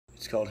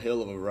called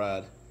Helluva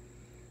Ride.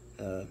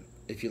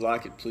 If you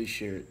like it, please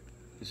share it.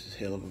 This is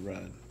Helluva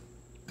Ride.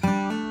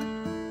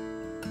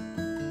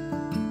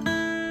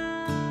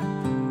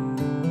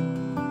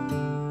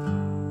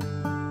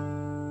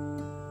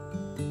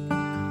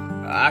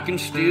 I can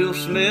still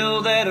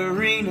smell that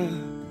arena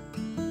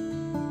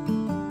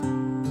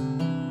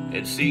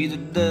and see the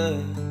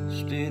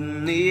dust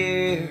in the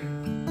air.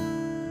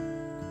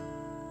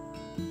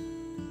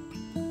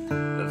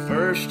 The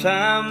first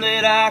time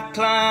that I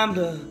climbed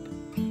up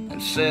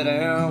and sat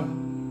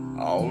down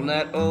on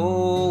that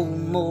old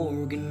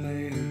Morgan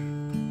mare.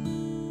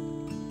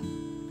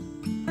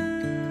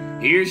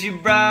 Here's your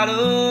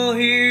bridle,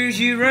 here's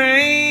your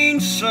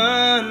reins,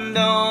 son,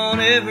 don't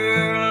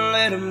ever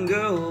let 'em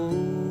go.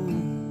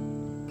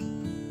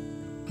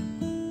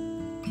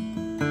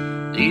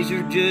 These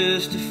are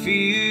just a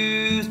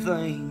few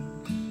things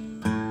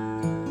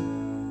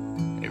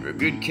every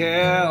good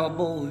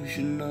cowboy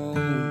should know.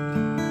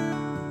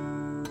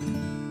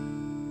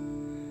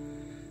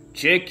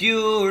 Check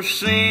your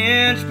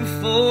sense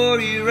before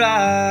you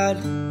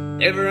ride.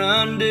 Never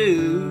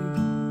undo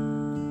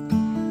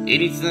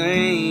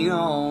anything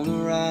on the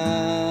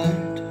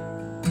ride.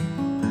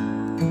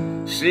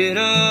 Sit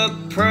up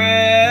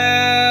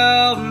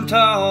proud and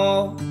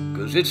tall,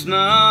 'cause it's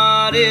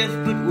not if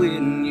but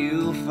when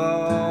you'll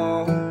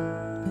fall.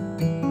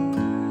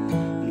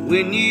 And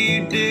when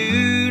you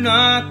do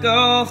knock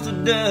off the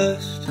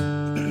dust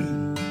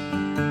and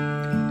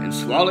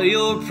swallow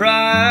your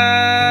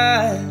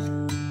pride,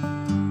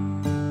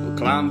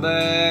 climb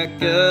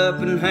back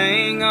up and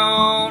hang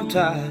on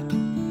tight,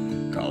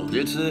 'cause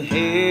it's a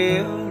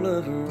hell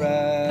of a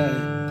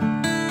ride.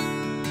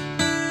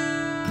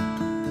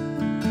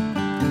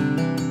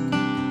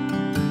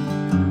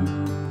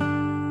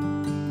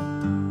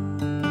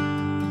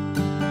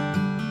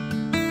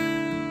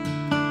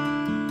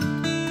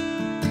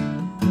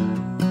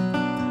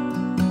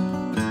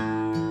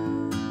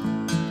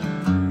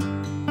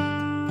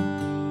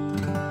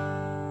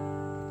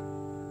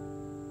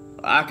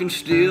 I can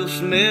still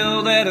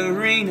smell that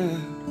arena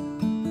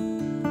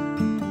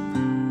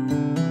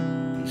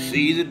and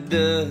see the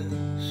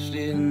dust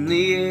in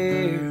the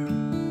air.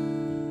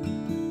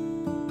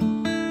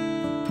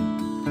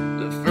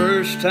 The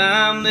first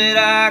time that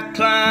I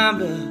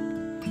climbed up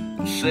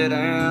and sat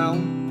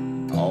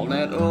down on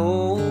that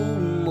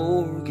old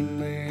Morgan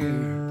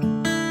mare.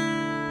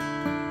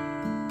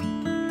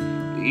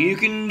 You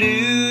can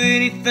do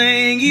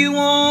anything you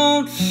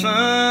want,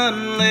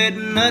 son, let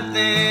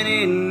nothing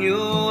in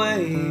your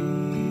way.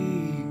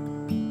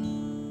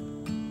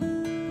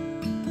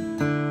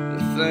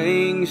 The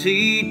things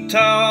he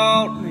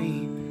taught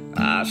me,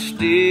 I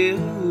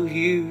still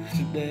use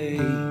today.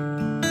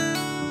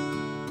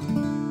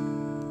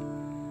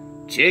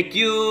 Check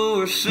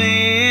your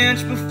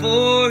sense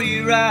before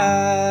you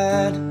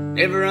ride.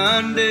 Never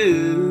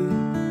undo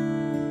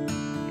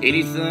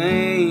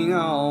anything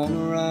on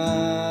the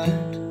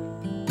ride.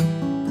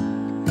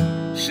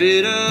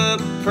 Sit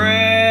up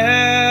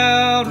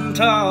proud and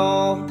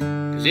tall,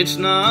 'cause it's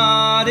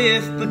not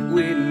if but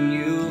when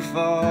you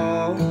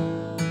fall.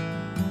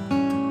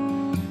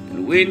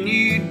 And when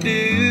you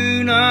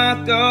do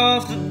knock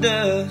off the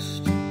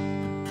dust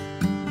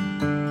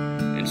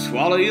and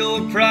swallow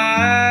your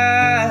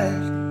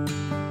pride,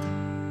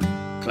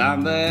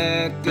 climb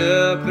back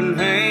up and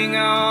hang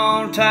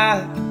on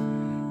tight,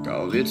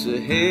 'cause it's a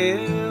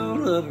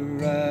hell of a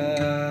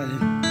ride.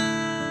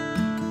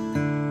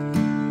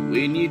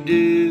 When you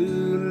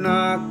do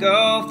knock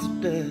off the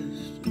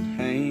dust and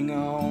hang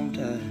on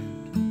tight,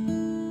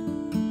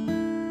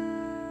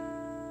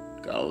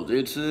 'cause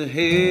it's a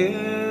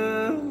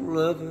hell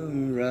of a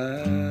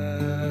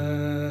ride.